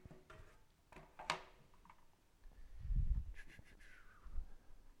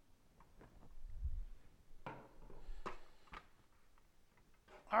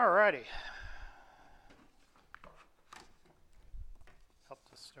righty. Help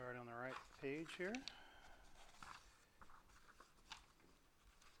to start on the right page here.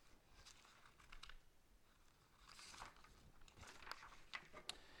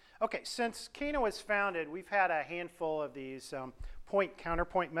 Okay, since Cana was founded, we've had a handful of these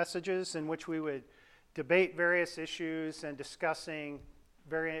point-counterpoint messages in which we would debate various issues and discussing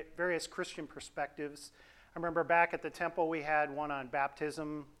various Christian perspectives. I remember back at the temple we had one on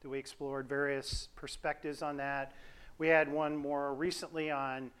baptism that we explored various perspectives on that. We had one more recently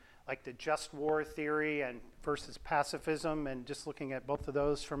on like the just war theory and versus pacifism and just looking at both of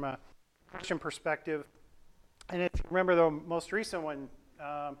those from a Christian perspective. And if you remember the most recent one,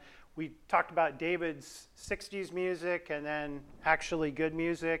 we talked about David's 60s music and then actually good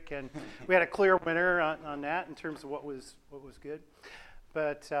music, and we had a clear winner on that in terms of what was good.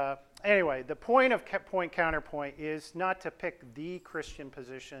 But anyway, the point of point-counterpoint is not to pick the Christian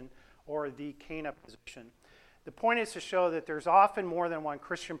position or the Cana position. The point is to show that there's often more than one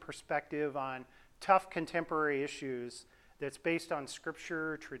Christian perspective on tough contemporary issues that's based on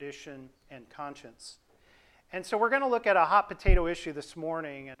scripture, tradition, and conscience. And so we're going to look at a hot potato issue this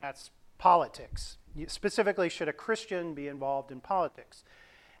morning, and that's politics. Specifically, should a Christian be involved in politics?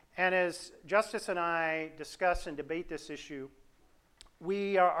 And as Justice and I discuss and debate this issue,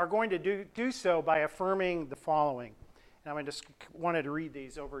 we are going to do so by affirming the following. And I just wanted to read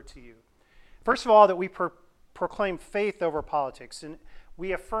these over to you. First of all, that we proclaim faith over politics. And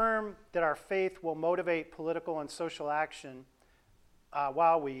we affirm that our faith will motivate political and social action.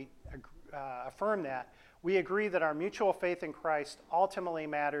 While we affirm that, we agree that our mutual faith in Christ ultimately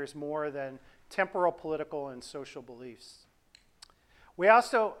matters more than temporal, political, and social beliefs. We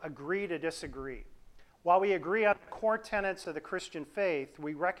also agree to disagree. While we agree on the core tenets of the Christian faith,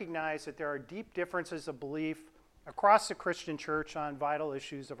 we recognize that there are deep differences of belief across the Christian church on vital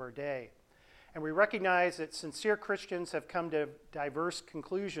issues of our day. And we recognize that sincere Christians have come to diverse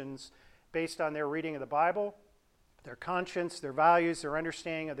conclusions based on their reading of the Bible, their conscience, their values, their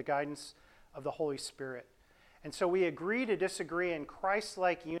understanding of the guidance of the Holy Spirit. And so we agree to disagree in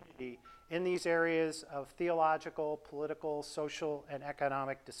Christ-like unity in these areas of theological, political, social, and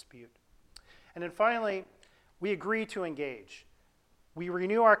economic dispute. And then finally, we agree to engage. We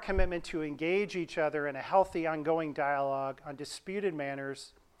renew our commitment to engage each other in a healthy, ongoing dialogue on disputed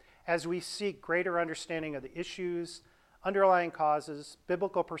matters as we seek greater understanding of the issues, underlying causes,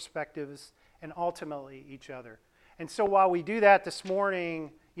 biblical perspectives, and ultimately each other. And so while we do that this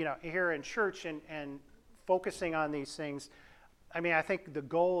morning, here in church and focusing on these things, I think the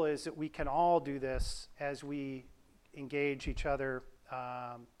goal is that we can all do this as we engage each other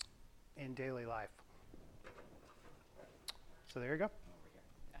in daily life. So there you go.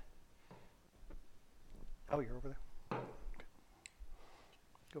 Oh, you're over there. Okay.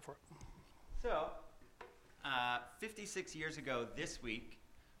 Go for it. So, 56 years ago this week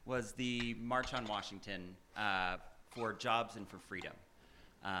was the March on Washington for Jobs and for Freedom.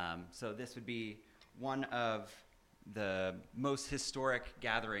 So this would be one of the most historic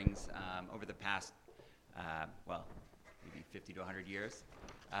gatherings over the past, maybe 50 to 100 years.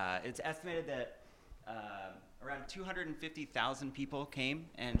 It's estimated that around 250,000 people came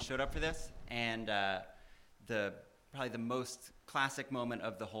and showed up for this, and probably the most classic moment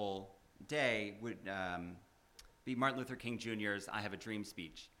of the whole day would be Martin Luther King Jr.'s "I Have a Dream"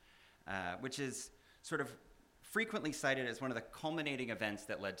 speech, which is sort of frequently cited as one of the culminating events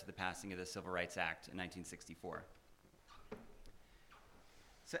that led to the passing of the Civil Rights Act in 1964.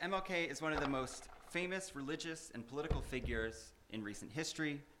 So MLK is one of the most famous religious and political figures in recent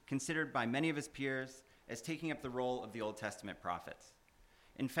history, considered by many of his peers as taking up the role of the Old Testament prophets.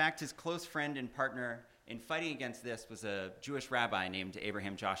 In fact, his close friend and partner in fighting against this was a Jewish rabbi named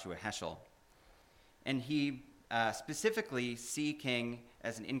Abraham Joshua Heschel. And he specifically see King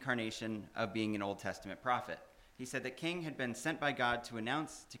as an incarnation of being an Old Testament prophet. He said that King had been sent by God to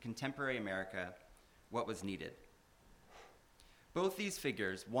announce to contemporary America what was needed. Both these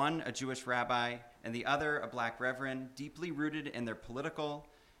figures, one a Jewish rabbi and the other a black reverend, deeply rooted in their political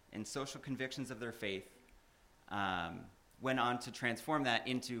and social convictions of their faith, went on to transform that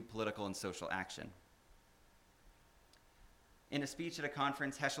into political and social action. In a speech at a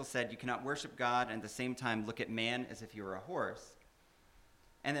conference, Heschel said, "You cannot worship God and at the same time look at man as if he were a horse."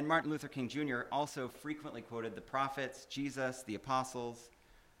 And then Martin Luther King Jr. also frequently quoted the prophets, Jesus, the apostles,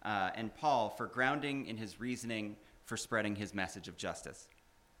 and Paul for grounding in his reasoning for spreading his message of justice.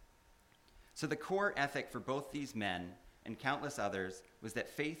 So the core ethic for both these men and countless others was that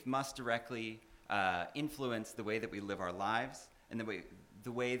faith must directly influence the way that we live our lives and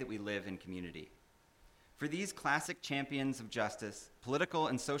the way that we live in community. For these classic champions of justice, political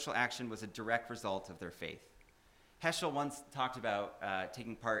and social action was a direct result of their faith. Heschel once talked about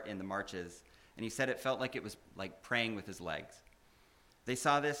taking part in the marches, and he said it felt like it was like praying with his legs. They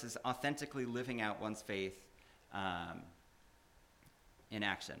saw this as authentically living out one's faith in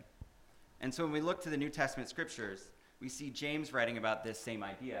action. And so when we look to the New Testament scriptures, we see James writing about this same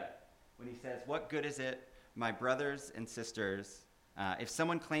idea when he says, "What good is it, my brothers and sisters, if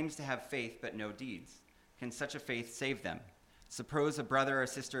someone claims to have faith but no deeds? Can such a faith save them? Suppose a brother or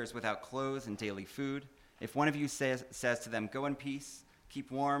sister is without clothes and daily food. If one of you says to them, 'Go in peace, keep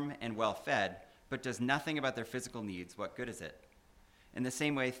warm and well fed,' but does nothing about their physical needs, what good is it? In the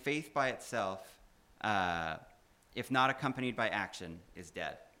same way, faith by itself, if not accompanied by action, is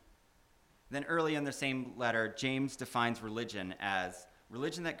dead." Then early in the same letter, James defines religion as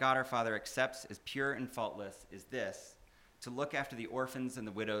religion that God our Father accepts as pure and faultless is this: to look after the orphans and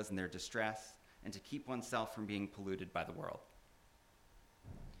the widows in their distress, and to keep oneself from being polluted by the world.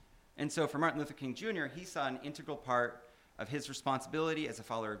 And so for Martin Luther King Jr., he saw an integral part of his responsibility as a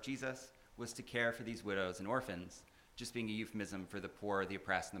follower of Jesus was to care for these widows and orphans, just being a euphemism for the poor, the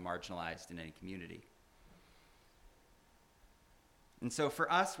oppressed, and the marginalized in any community. And so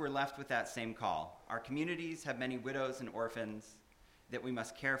for us, we're left with that same call. Our communities have many widows and orphans that we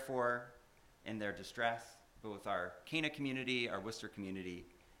must care for in their distress, both our Cana community, our Worcester community,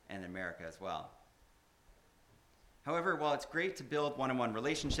 and America as well. However, while it's great to build one-on-one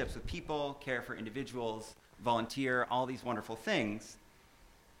relationships with people, care for individuals, volunteer, all these wonderful things,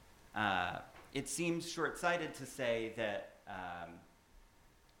 it seems short-sighted to say that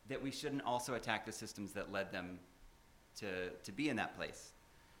we shouldn't also attack the systems that led them to be in that place.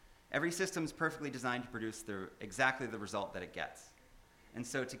 Every system is perfectly designed to produce exactly the result that it gets. And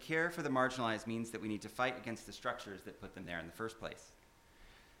so to care for the marginalized means that we need to fight against the structures that put them there in the first place.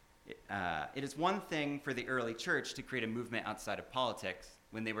 It is one thing for the early church to create a movement outside of politics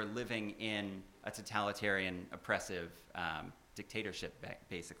when they were living in a totalitarian, oppressive dictatorship,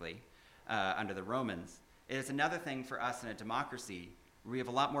 basically, under the Romans. It is another thing for us in a democracy where we have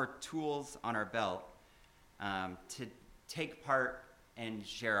a lot more tools on our belt to take part and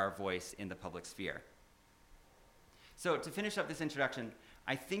share our voice in the public sphere. So to finish up this introduction,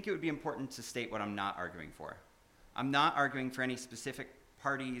 I think it would be important to state what I'm not arguing for. I'm not arguing for any specific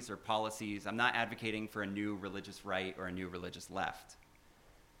parties or policies. I'm not advocating for a new religious right or a new religious left.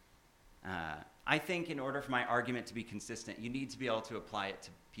 I think in order for my argument to be consistent, you need to be able to apply it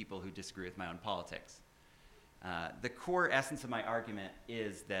to people who disagree with my own politics. The core essence of my argument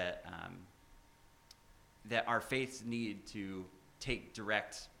is that our faiths need to take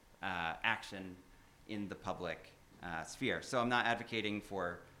direct action in the public sphere. So I'm not advocating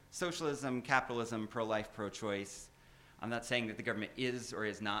for socialism, capitalism, pro-life, pro-choice. I'm not saying that the government is or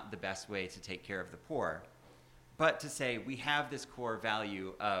is not the best way to take care of the poor, but to say we have this core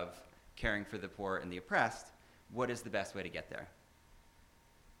value of caring for the poor and the oppressed. What is the best way to get there?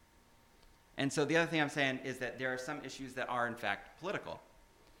 And so the other thing I'm saying is that there are some issues that are in fact political.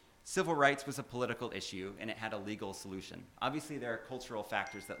 Civil rights was a political issue and it had a legal solution. Obviously there are cultural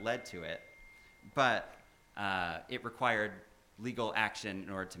factors that led to it, but it required legal action in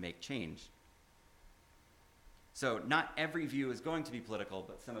order to make change. So not every view is going to be political,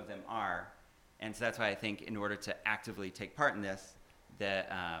 but some of them are. And so that's why I think in order to actively take part in this,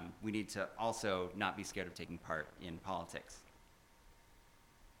 that we need to also not be scared of taking part in politics.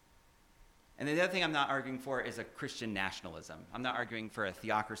 And then the other thing I'm not arguing for is a Christian nationalism. I'm not arguing for a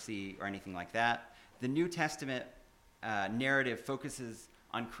theocracy or anything like that. The New Testament narrative focuses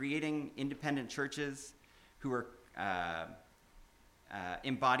on creating independent churches who are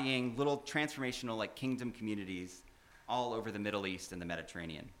embodying little transformational like kingdom communities all over the Middle East and the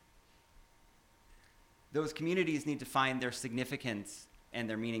Mediterranean. Those communities need to find their significance and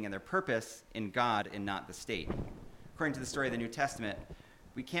their meaning and their purpose in God and not the state. According to the story of the New Testament,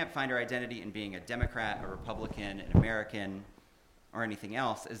 we can't find our identity in being a Democrat, a Republican, an American, or anything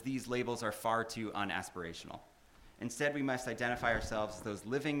else, as these labels are far too unaspirational. Instead, we must identify ourselves as those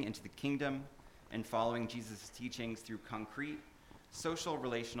living into the kingdom and following Jesus' teachings through concrete social,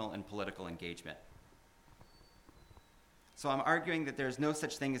 relational, and political engagement. So I'm arguing that there's no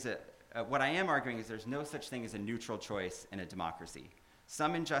such thing as what I am arguing is there's no such thing as a neutral choice in a democracy.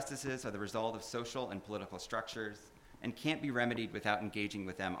 Some injustices are the result of social and political structures and can't be remedied without engaging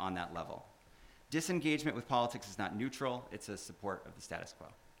with them on that level. Disengagement with politics is not neutral, it's a support of the status quo.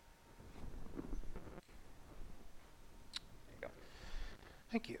 There you go.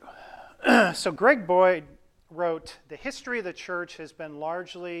 Thank you. So Greg Boyd wrote, "The history of the church has been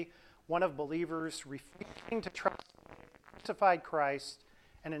largely one of believers refusing to trust the crucified Christ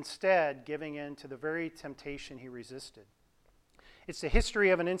and instead giving in to the very temptation he resisted. It's the history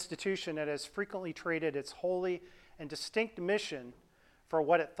of an institution that has frequently traded its holy and distinct mission for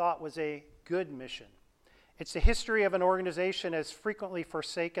what it thought was a good mission. It's the history of an organization that has frequently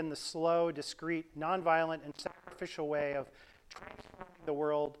forsaken the slow, discreet, nonviolent, and sacrificial way of transforming the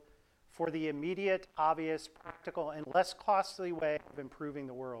world for the immediate, obvious, practical, and less costly way of improving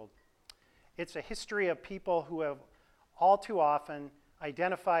the world. It's a history of people who have all too often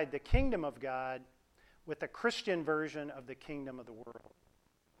identified the kingdom of God with a Christian version of the kingdom of the world.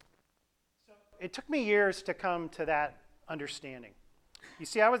 So it took me years to come to that understanding. You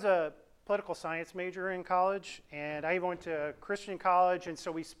see, I was a political science major in college, and I went to Christian college, and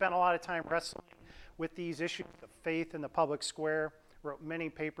so we spent a lot of time wrestling with these issues of faith in the public square, wrote many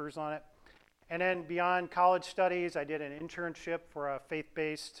papers on it. And then beyond college studies, I did an internship for a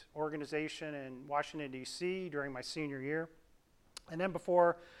faith-based organization in Washington, D.C. during my senior year. And then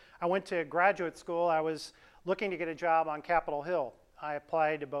before I went to graduate school, I was looking to get a job on Capitol Hill. I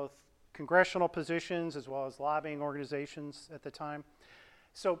applied to both congressional positions as well as lobbying organizations at the time.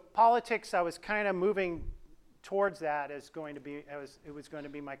 So politics, I was kind of moving towards that as it was going to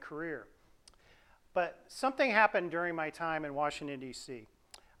be my career. But something happened during my time in Washington, D.C.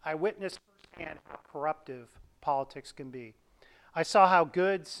 I witnessed firsthand how corruptive politics can be. I saw how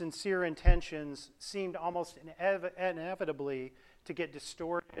good, sincere intentions seemed almost inevitably to get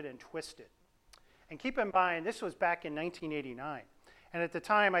distorted and twisted. And keep in mind, this was back in 1989. And at the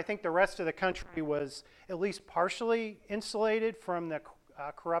time, I think the rest of the country was at least partially insulated from the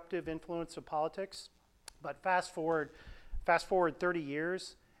corruptive influence of politics. But fast forward 30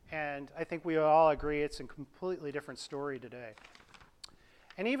 years, and I think we all agree it's a completely different story today.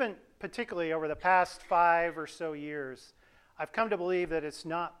 And even particularly over the past 5 or so years, I've come to believe that it's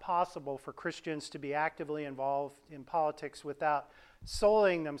not possible for Christians to be actively involved in politics without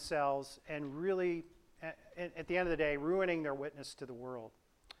souling themselves and really, at the end of the day, ruining their witness to the world.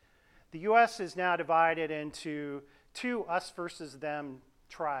 The U.S. is now divided into two us versus them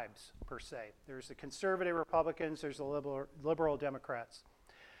tribes, per se. There's the conservative Republicans, there's the liberal Democrats.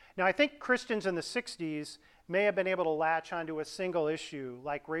 Now, I think Christians in the 60s may have been able to latch onto a single issue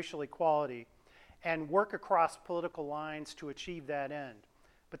like racial equality and work across political lines to achieve that end.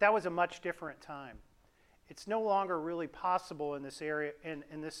 But that was a much different time. It's no longer really possible in this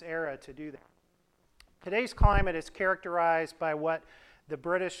era to do that. Today's climate is characterized by what the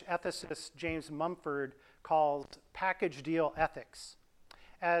British ethicist James Mumford calls package deal ethics.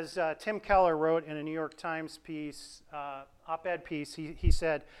 As Tim Keller wrote in a New York Times piece, op-ed piece, he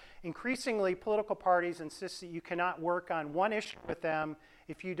said, increasingly political parties insist that you cannot work on one issue with them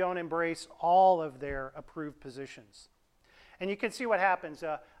if you don't embrace all of their approved positions. And you can see what happens.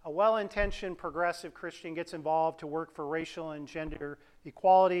 A well-intentioned progressive Christian gets involved to work for racial and gender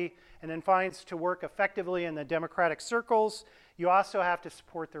equality and then finds to work effectively in the democratic circles, you also have to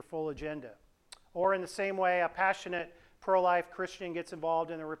support their full agenda. Or in the same way, a passionate pro-life Christian gets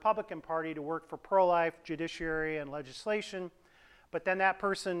involved in the Republican Party to work for pro-life judiciary and legislation, but then that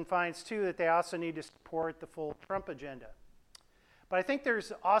person finds too that they also need to support the full Trump agenda. But I think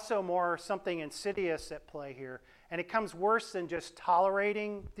there's also something insidious at play here, and it comes worse than just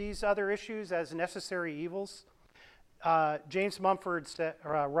tolerating these other issues as necessary evils. James Mumford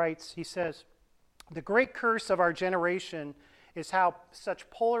writes, he says, "The great curse of our generation is how such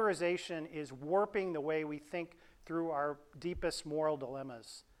polarization is warping the way we think through our deepest moral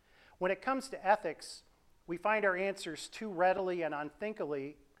dilemmas. When it comes to ethics, we find our answers too readily and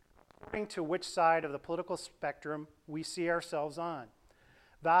unthinkably according to which side of the political spectrum we see ourselves on.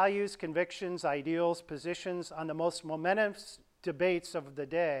 Values, convictions, ideals, positions on the most momentous debates of the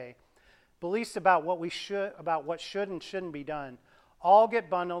day, beliefs about what should and shouldn't be done, all get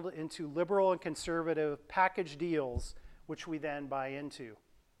bundled into liberal and conservative package deals, which we then buy into.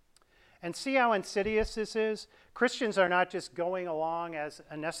 And see how insidious this is? Christians are not just going along as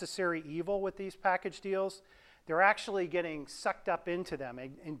a necessary evil with these package deals. They're actually getting sucked up into them,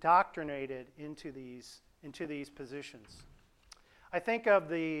 indoctrinated into these positions. I think of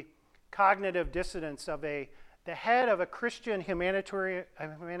the cognitive dissonance of the head of a Christian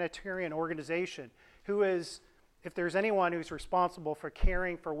humanitarian organization who is, if there's anyone who's responsible for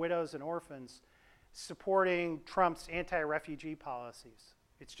caring for widows and orphans, supporting Trump's anti-refugee policies.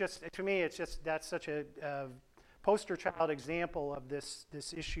 It's just, to me, that's such a poster child example of this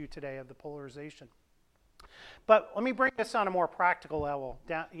issue today of the polarization. But let me bring this on a more practical level,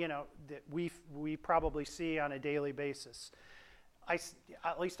 that we probably see on a daily basis.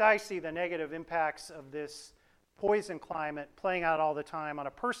 At least I see the negative impacts of this poison climate playing out all the time on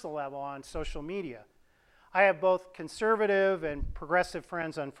a personal level on social media. I have both conservative and progressive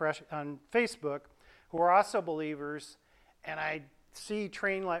friends on Facebook who are also believers, and I see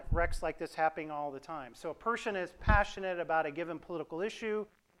train wrecks like this happening all the time. So a person is passionate about a given political issue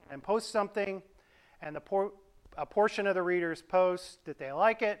and posts something, and a portion of the readers post that they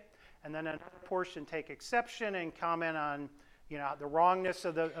like it, and then another portion take exception and comment on, the wrongness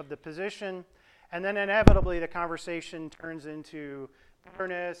of the position, and then inevitably the conversation turns into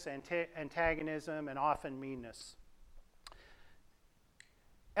bitterness, antagonism, and often meanness.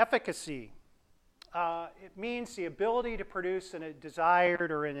 Efficacy. It means the ability to produce a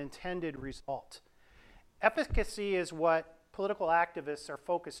desired or an intended result. Efficacy is what political activists are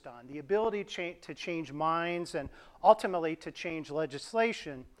focused on, the ability to change minds and ultimately to change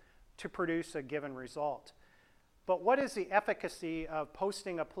legislation to produce a given result. But what is the efficacy of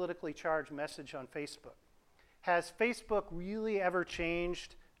posting a politically charged message on Facebook? Has Facebook really ever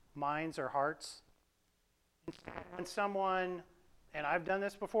changed minds or hearts? When someone, and I've done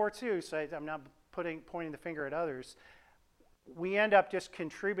this before too, so I'm not pointing the finger at others, we end up just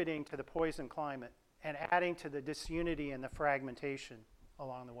contributing to the poison climate and adding to the disunity and the fragmentation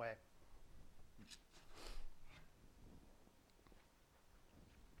along the way.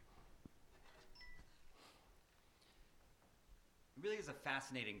 It really is a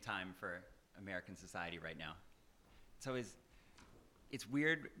fascinating time for American society right now. So it's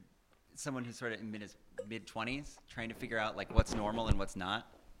weird, someone who's sort of in his mid-20s trying to figure out what's normal and what's not.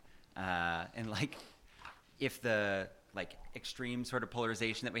 And if the extreme sort of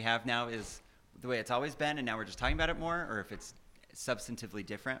polarization that we have now is the way it's always been and now we're just talking about it more, or if it's substantively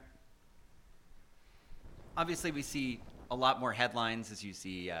different. Obviously we see a lot more headlines as you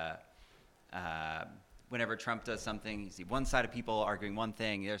see whenever Trump does something, you see one side of people arguing one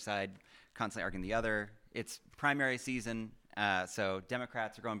thing, the other side constantly arguing the other. It's primary season, so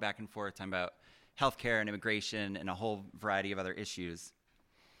Democrats are going back and forth talking about healthcare and immigration and a whole variety of other issues.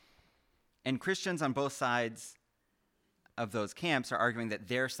 And Christians on both sides of those camps are arguing that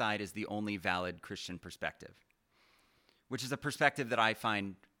their side is the only valid Christian perspective, which is a perspective that I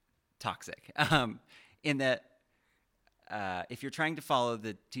find toxic, in that if you're trying to follow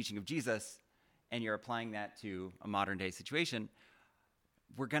the teaching of Jesus and you're applying that to a modern day situation,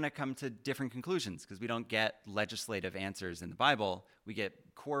 we're going to come to different conclusions because we don't get legislative answers in the Bible. We get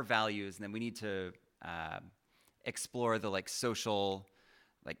core values, and then we need to explore the social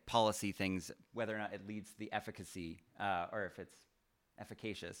policy things, whether or not it leads to the efficacy or if it's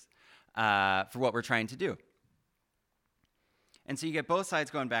efficacious for what we're trying to do. And so you get both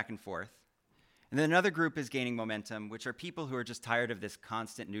sides going back and forth. And then another group is gaining momentum, which are people who are just tired of this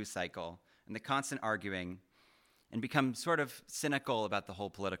constant news cycle and the constant arguing and become sort of cynical about the whole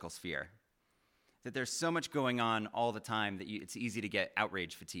political sphere. That there's so much going on all the time that it's easy to get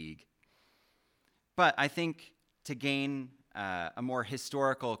outrage fatigue. But I think to gain a more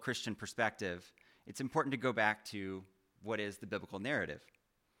historical Christian perspective, it's important to go back to what is the biblical narrative.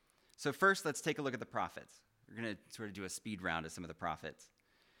 So first, let's take a look at the prophets. We're going to sort of do a speed round of some of the prophets.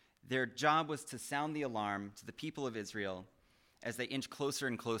 Their job was to sound the alarm to the people of Israel as they inch closer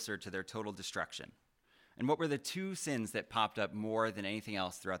and closer to their total destruction. And what were the two sins that popped up more than anything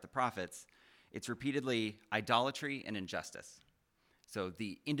else throughout the prophets? It's repeatedly idolatry and injustice. So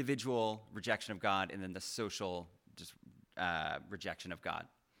the individual rejection of God and then the social rejection of God.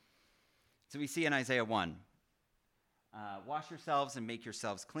 So we see in Isaiah 1, wash yourselves and make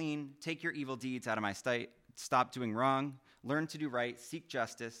yourselves clean. Take your evil deeds out of my sight. Stop doing wrong. Learn to do right. Seek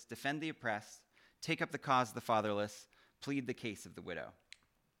justice. Defend the oppressed. Take up the cause of the fatherless. Plead the case of the widow.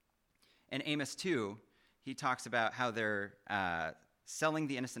 In Amos 2, he talks about how they're selling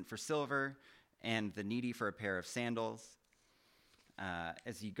the innocent for silver and the needy for a pair of sandals.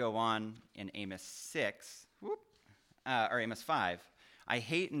 As you go on in Amos 6, or Amos 5, I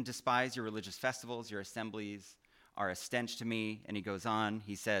hate and despise your religious festivals. Your assemblies are a stench to me. And he goes on,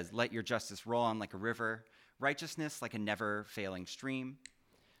 he says, let your justice roll on like a river, righteousness like a never-failing stream.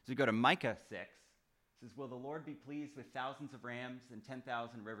 So we go to Micah 6. It says, will the Lord be pleased with thousands of rams and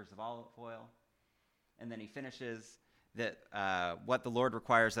 10,000 rivers of olive oil? And then he finishes that what the Lord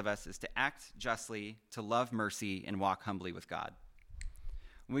requires of us is to act justly, to love mercy, and walk humbly with God.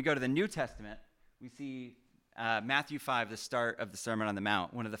 When we go to the New Testament, we see Matthew 5, the start of the Sermon on the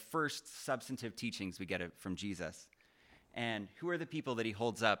Mount, one of the first substantive teachings we get from Jesus. And who are the people that he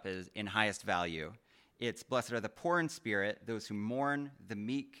holds up as in highest value? It's blessed are the poor in spirit, those who mourn, the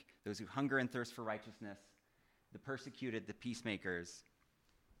meek, those who hunger and thirst for righteousness, the persecuted, the peacemakers.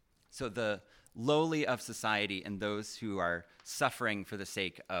 So the lowly of society and those who are suffering for the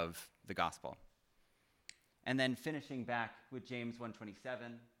sake of the gospel. And then finishing back with James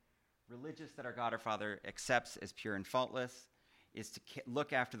 1:27, religious that our God our Father accepts as pure and faultless is to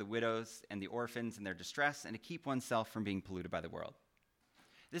look after the widows and the orphans in their distress and to keep oneself from being polluted by the world.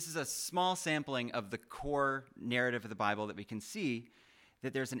 This is a small sampling of the core narrative of the Bible that we can see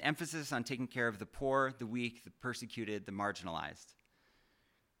that there's an emphasis on taking care of the poor, the weak, the persecuted, the marginalized.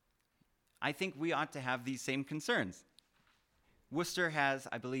 I think we ought to have these same concerns. Worcester has,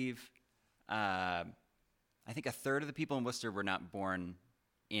 I believe, I think a third of the people in Worcester were not born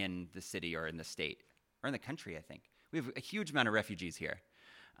in the city or in the state, or in the country, I think. We have a huge amount of refugees here,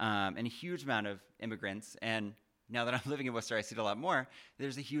 and a huge amount of immigrants, and now that I'm living in Worcester, I see it a lot more.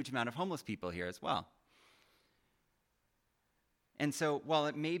 There's a huge amount of homeless people here as well. And so while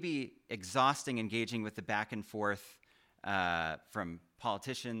it may be exhausting engaging with the back and forth from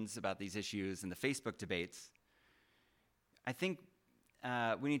politicians about these issues and the Facebook debates, I think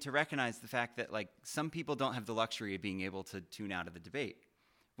we need to recognize the fact that some people don't have the luxury of being able to tune out of the debate.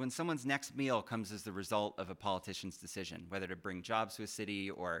 When someone's next meal comes as the result of a politician's decision, whether to bring jobs to a city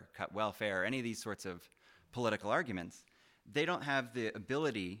or cut welfare or any of these sorts of political arguments, they don't have the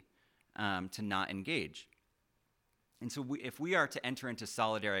ability to not engage. And so if we are to enter into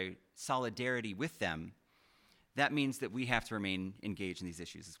solidarity with them, that means that we have to remain engaged in these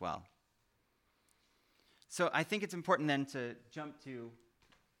issues as well. So I think it's important then to jump to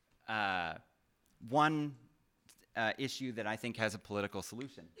one issue that I think has a political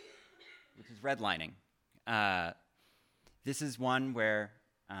solution, which is redlining. This is one where,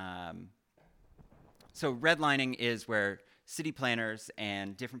 so redlining is where city planners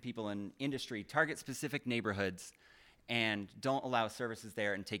and different people in industry target specific neighborhoods and don't allow services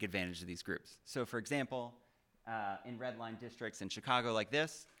there and take advantage of these groups. So for example, in redline districts in Chicago like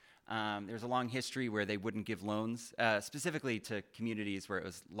this, there's a long history where they wouldn't give loans, specifically to communities where it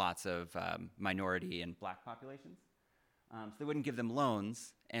was lots of minority and black populations. So they wouldn't give them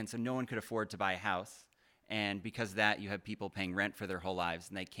loans, and so no one could afford to buy a house. And because of that, you have people paying rent for their whole lives,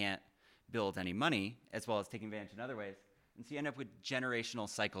 and they can't build any money, as well as taking advantage in other ways. And so you end up with generational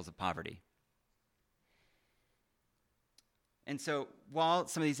cycles of poverty. And so while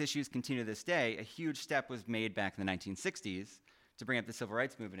some of these issues continue to this day, a huge step was made back in the 1960s to bring up the civil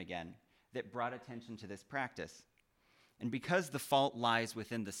rights movement again that brought attention to this practice. And because the fault lies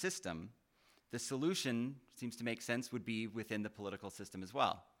within the system, the solution seems to make sense would be within the political system as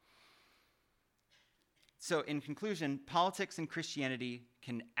well. So in conclusion, politics and Christianity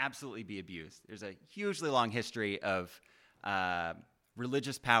can absolutely be abused. There's a hugely long history of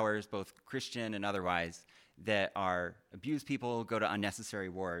religious powers, both Christian and otherwise, that abuse people, go to unnecessary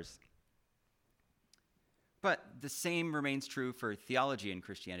wars. But the same remains true for theology and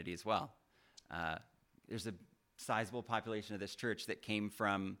Christianity as well. There's a sizable population of this church that came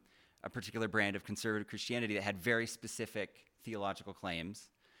from a particular brand of conservative Christianity that had very specific theological claims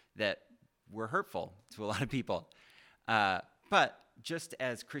that were hurtful to a lot of people. But just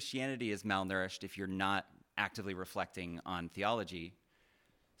as Christianity is malnourished if you're not actively reflecting on theology,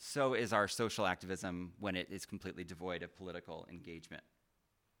 so is our social activism when it is completely devoid of political engagement.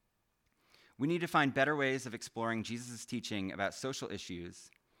 We need to find better ways of exploring Jesus' teaching about social issues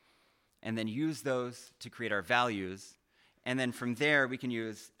and then use those to create our values. And then from there, we can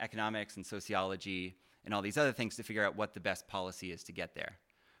use economics and sociology and all these other things to figure out what the best policy is to get there,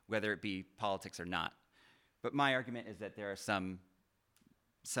 whether it be politics or not. But my argument is that there are some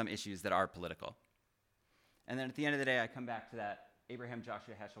issues that are political. And then at the end of the day, I come back to that Abraham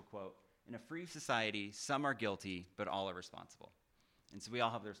Joshua Heschel quote, "In a free society, some are guilty, but all are responsible." And so we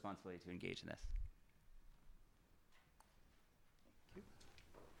all have the responsibility to engage in this. Thank you.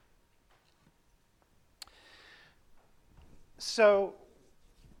 So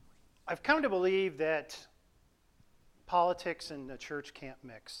I've come to believe that politics and the church can't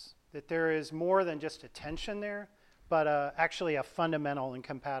mix, that there is more than just a tension there, but actually a fundamental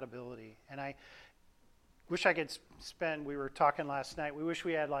incompatibility. And I wish I could we were talking last night, we wish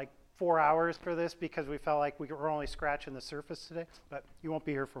we had 4 hours for this because we felt like we were only scratching the surface today, but you won't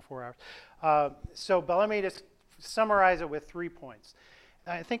be here for 4 hours. But let me just summarize it with 3 points.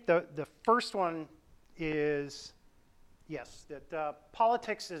 I think the first one is, yes, that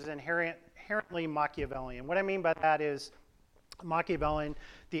politics is inherently Machiavellian. What I mean by that is Machiavellian,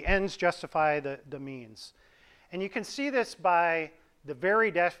 the ends justify the means. And you can see this by the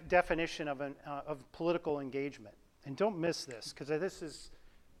very definition of political engagement. And don't miss this, because this is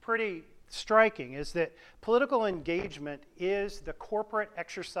pretty striking, is that political engagement is the corporate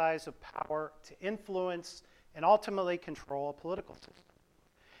exercise of power to influence and ultimately control a political system.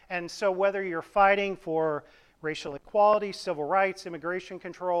 And so whether you're fighting for racial equality, civil rights, immigration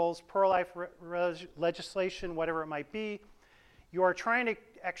controls, pro-life legislation, whatever it might be, you are trying to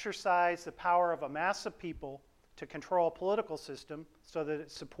exercise the power of a mass of people to control a political system so that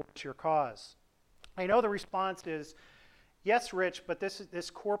it supports your cause. I know the response is, yes, Rich, but this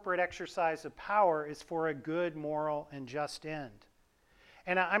corporate exercise of power is for a good, moral, and just end.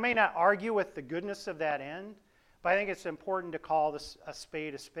 And I may not argue with the goodness of that end, but I think it's important to call this a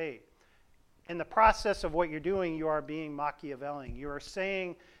spade a spade. In the process of what you're doing, you are being Machiavellian. You are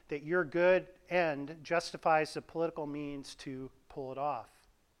saying that your good end justifies the political means to pull it off.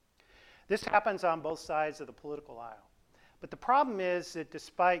 This happens on both sides of the political aisle. But the problem is that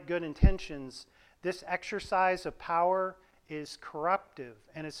despite good intentions, this exercise of power is corruptive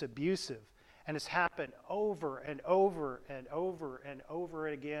and it's abusive. And it's happened over and over and over and over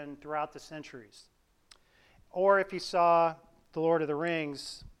again throughout the centuries. Or if you saw The Lord of the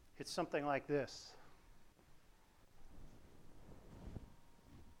Rings, it's something like this.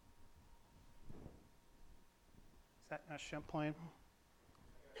 Is that not Champlain?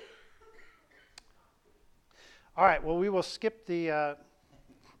 All right, well, we will skip the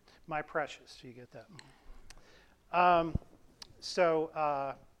My Precious. Do you get that?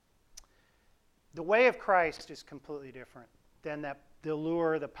 The way of Christ is completely different than the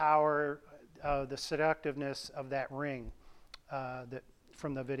lure, the power, the seductiveness of that ring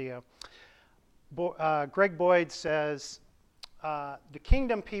from the video. Greg Boyd says, the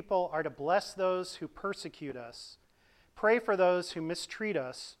kingdom people are to bless those who persecute us, pray for those who mistreat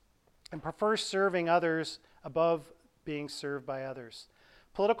us, and prefer serving others above being served by others.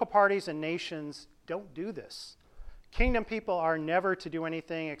 Political parties and nations don't do this. Kingdom people are never to do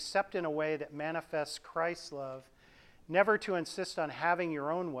anything except in a way that manifests Christ's love, never to insist on having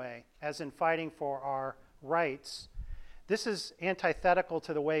your own way, as in fighting for our rights. This is antithetical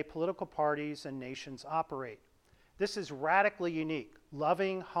to the way political parties and nations operate. This is radically unique.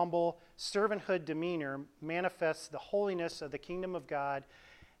 Loving, humble, servanthood demeanor manifests the holiness of the kingdom of God,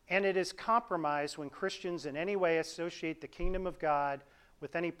 and it is compromised when Christians in any way associate the kingdom of God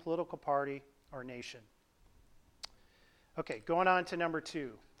with any political party or nation. Okay, going on to number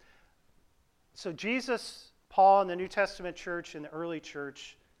 2. So Jesus, Paul, and the New Testament church and the early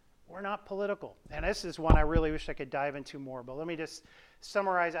church were not political. And this is one I really wish I could dive into more, but let me just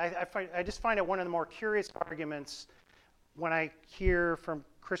summarize. I just find it one of the more curious arguments when I hear from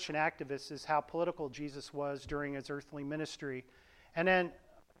Christian activists is how political Jesus was during his earthly ministry. And then,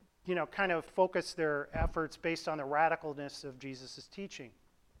 kind of focus their efforts based on the radicalness of Jesus' teaching.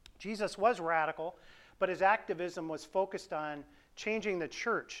 Jesus was radical, but his activism was focused on changing the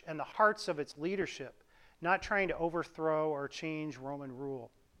church and the hearts of its leadership, not trying to overthrow or change Roman rule.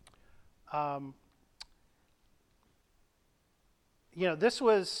 This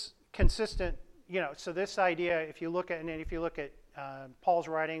was consistent. So this idea, if you look at Paul's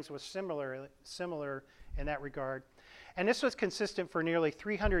writings, was similar in that regard. And this was consistent for nearly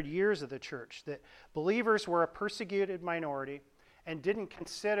 300 years of the church, that believers were a persecuted minority and didn't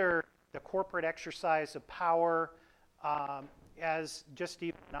consider the corporate exercise of power as just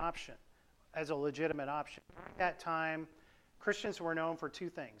even an option, as a legitimate option. At that time, Christians were known for 2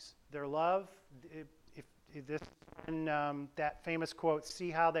 things: their love, that famous quote, "See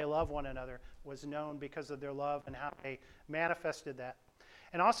how they love one another," was known because of their love and how they manifested that.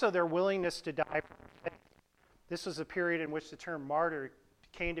 And also their willingness to die for their faith. This was a period in which the term martyr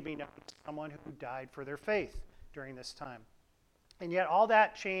came to be known as someone who died for their faith during this time. And yet all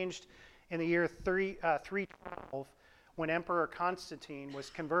that changed in the year 312 when Emperor Constantine was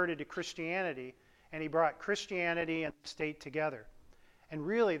converted to Christianity, and he brought Christianity and the state together. And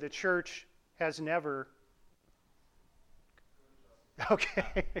really the church has never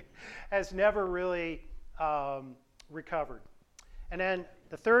really recovered. And then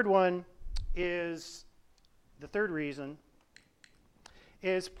the third reason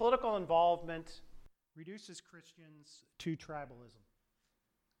is political involvement reduces Christians to tribalism.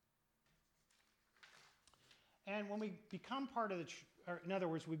 And when we become part of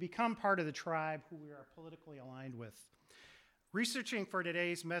we become part of the tribe who we are politically aligned with. Researching for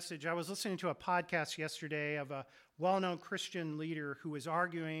today's message, I was listening to a podcast yesterday of a well-known Christian leader who was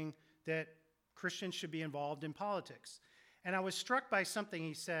arguing that Christians should be involved in politics. And I was struck by something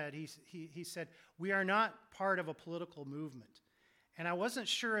he said. He said, "We are not part of a political movement." And I wasn't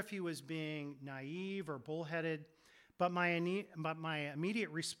sure if he was being naive or bullheaded, but my immediate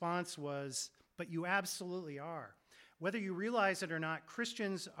response was, "But you absolutely are. Whether you realize it or not,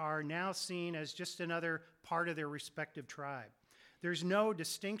 Christians are now seen as just another part of their respective tribe. There's no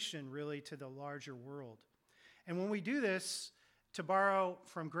distinction really to the larger world. And when we do this, to borrow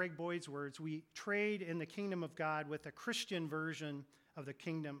from Greg Boyd's words, we trade in the kingdom of God with a Christian version of the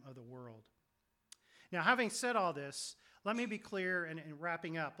kingdom of the world." Now, having said all this, Let me be clear, and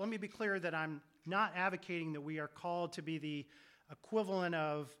wrapping up, let me be clear that I'm not advocating that we are called to be the equivalent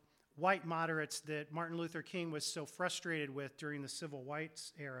of white moderates that Martin Luther King was so frustrated with during the civil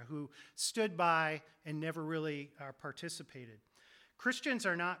rights era, who stood by and never really participated. Christians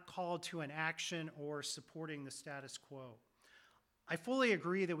are not called to an action or supporting the status quo. I fully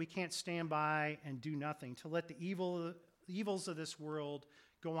agree that we can't stand by and do nothing, to let the evils of this world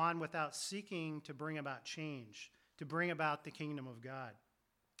go on without seeking to bring about change, to bring about the kingdom of God.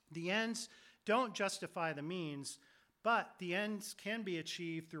 The ends don't justify the means, but the ends can be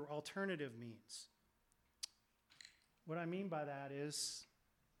achieved through alternative means. What I mean by that is,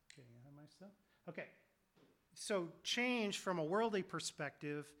 getting ahead of myself. Okay, so change from a worldly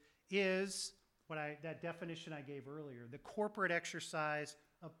perspective is that definition I gave earlier, the corporate exercise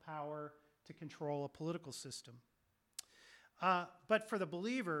of power to control a political system. But for the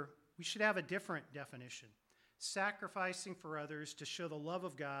believer, we should have a different definition. Sacrificing for others to show the love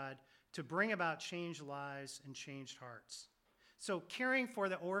of God, to bring about changed lives and changed hearts. So caring for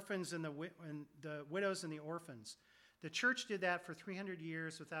the orphans and the widows and the orphans. The church did that for 300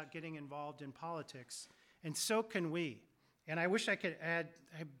 years without getting involved in politics, and so can we. And I wish I could add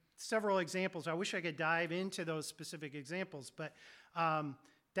several examples. I wish I could dive into those specific examples, but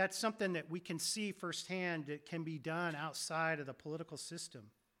that's something that we can see firsthand that can be done outside of the political system.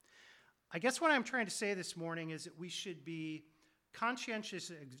 I guess what I'm trying to say this morning is that we should be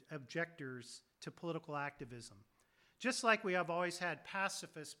conscientious objectors to political activism, just like we have always had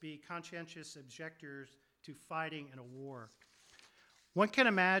pacifists be conscientious objectors to fighting in a war. One can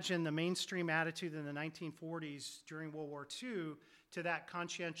imagine the mainstream attitude in the 1940s during World War II to that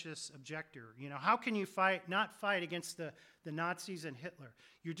conscientious objector. You know, how can you not fight against the Nazis and Hitler?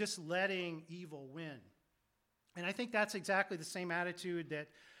 You're just letting evil win. And I think that's exactly the same attitude that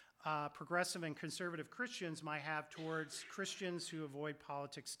progressive and conservative Christians might have towards Christians who avoid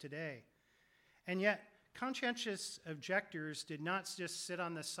politics today. And yet, conscientious objectors did not just sit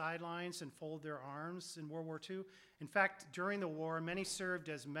on the sidelines and fold their arms in World War II. In fact, during the war, many served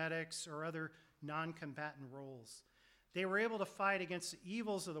as medics or other non-combatant roles. They were able to fight against the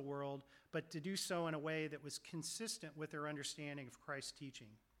evils of the world, but to do so in a way that was consistent with their understanding of Christ's teaching.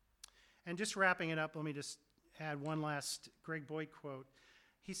 And just wrapping it up, let me just add one last Greg Boyd quote.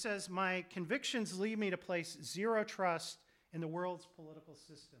 He says, "My convictions lead me to place zero trust in the world's political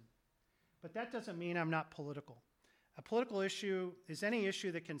system. But that doesn't mean I'm not political. A political issue is any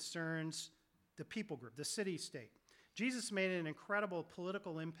issue that concerns the people group, the city-state. Jesus made an incredible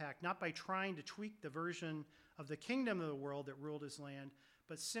political impact, not by trying to tweak the version of the kingdom of the world that ruled his land,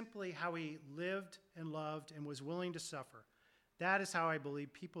 but simply how he lived and loved and was willing to suffer. That is how I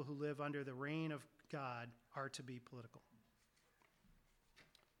believe people who live under the reign of God are to be political."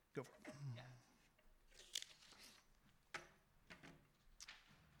 Go for it. Yeah.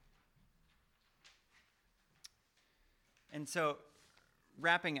 And so,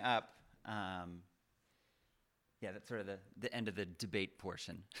 wrapping up, that's sort of the end of the debate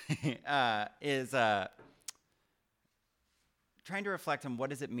portion, is trying to reflect on what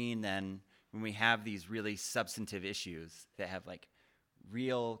does it mean then when we have these really substantive issues that have like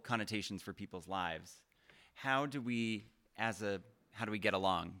real connotations for people's lives. How do we get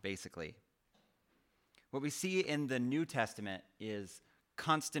along, basically? What we see in the New Testament is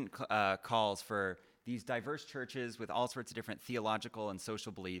constant calls for these diverse churches with all sorts of different theological and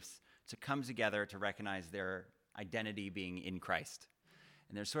social beliefs to come together to recognize their identity being in Christ.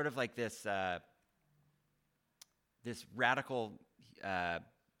 And there's sort of like this radical,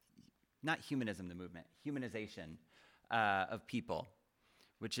 not humanism, the movement, humanization of people,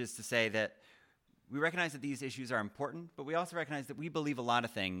 which is to say that we recognize that these issues are important, but we also recognize that we believe a lot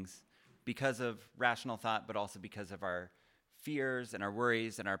of things because of rational thought, but also because of our fears and our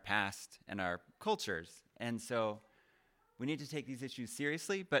worries and our past and our cultures. And so we need to take these issues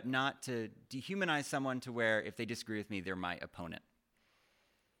seriously, but not to dehumanize someone to where if they disagree with me, they're my opponent.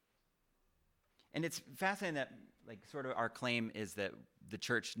 And it's fascinating that like sort of our claim is that the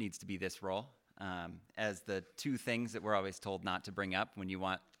church needs to be this role as the two things that we're always told not to bring up when you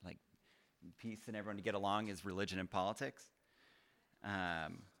want like peace and everyone to get along is religion and politics.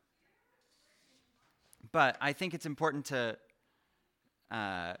 But I think it's important to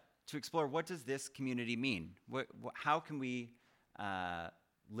explore what does this community mean? How can we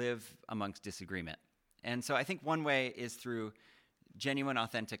live amongst disagreement? And so I think one way is through genuine,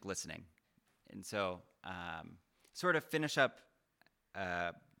 authentic listening. And so sort of finish up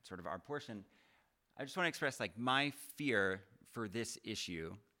sort of our portion, I just want to express like my fear for this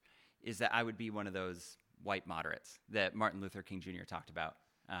issue is that I would be one of those white moderates that Martin Luther King Jr. talked about.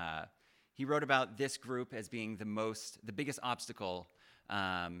 he wrote about this group as being the biggest obstacle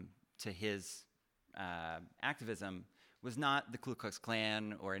to his activism was not the Ku Klux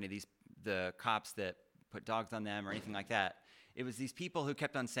Klan or any of the cops that put dogs on them or anything like that. It was these people who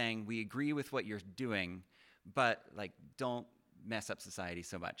kept on saying, we agree with what you're doing, but like, don't mess up society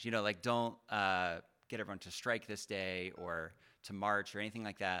so much. Like, don't get everyone to strike this day or to march or anything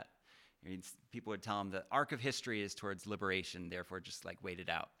like that. I mean, people would tell him the arc of history is towards liberation, therefore just like wait it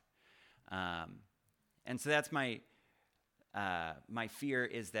out. And so that's my fear,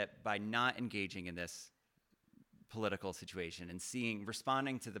 is that by not engaging in this political situation and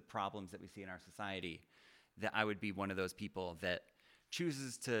responding to the problems that we see in our society, that I would be one of those people that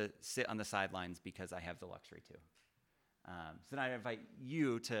chooses to sit on the sidelines because I have the luxury to. So now I invite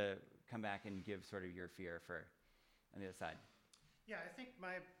you to come back and give sort of your fear on the other side. Yeah, I think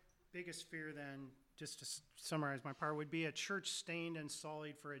my biggest fear then, just to summarize my part, would be a church stained and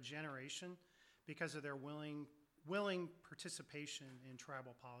sullied for a generation because of their willing participation in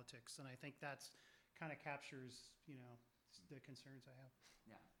tribal politics. And I think that's kind of captures, the concerns I have.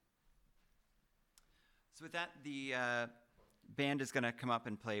 Yeah. So with that, the band is going to come up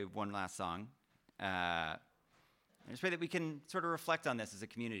and play one last song. I just pray that we can sort of reflect on this as a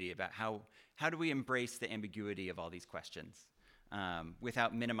community about how do we embrace the ambiguity of all these questions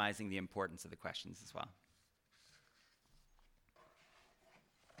without minimizing the importance of the questions as well.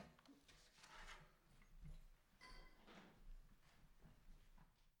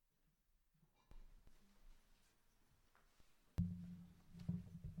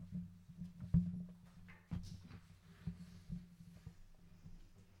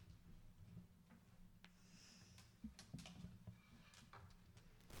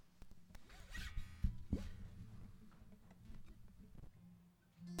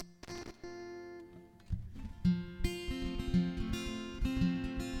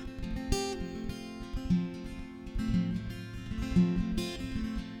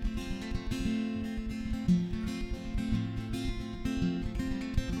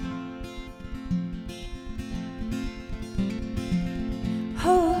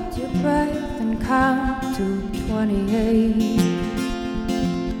 Hold your breath and count to 28.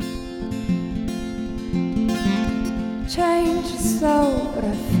 Change is slow, but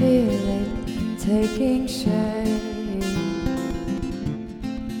I feel it taking shape,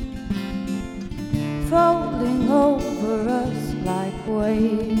 folding over us like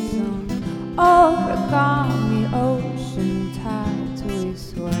waves on origami ocean tides we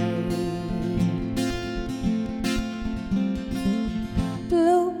sway.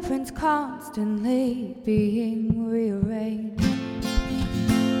 Blueprints constantly being rearranged.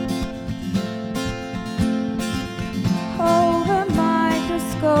 Over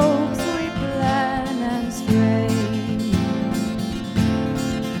microscopes we plan and strain.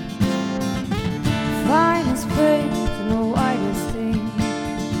 Finest print and the widest thing.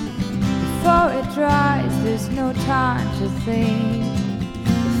 Before it dries, there's no time to think.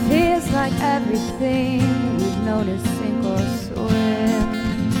 It feels like everything we've known to sink or swim.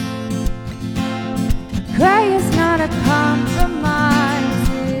 Gray is not a compromise,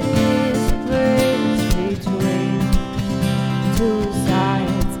 it is a bridge between two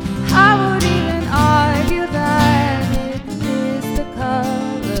sides. I would even argue that it is the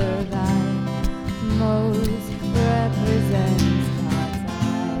color that most represents God's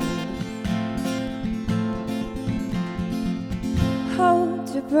eyes. Hold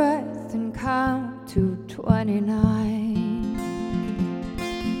your breath and count to 29.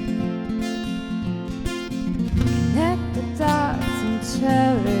 Connect the dots and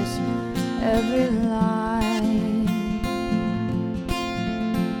cherish every line.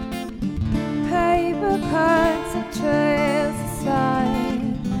 Paper cuts and trails aside.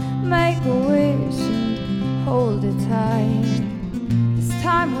 Make a wish and hold it tight. This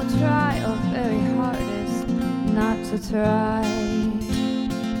time we'll try our very hardest not to try.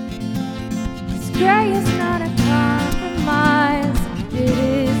 'Cause gray is not a compromise, it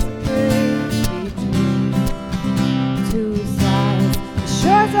is a bridge between two sides. The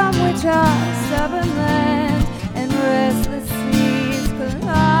shores on which our stubborn land and restless seas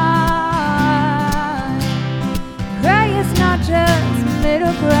collide. Gray is not just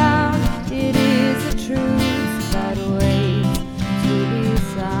middle ground.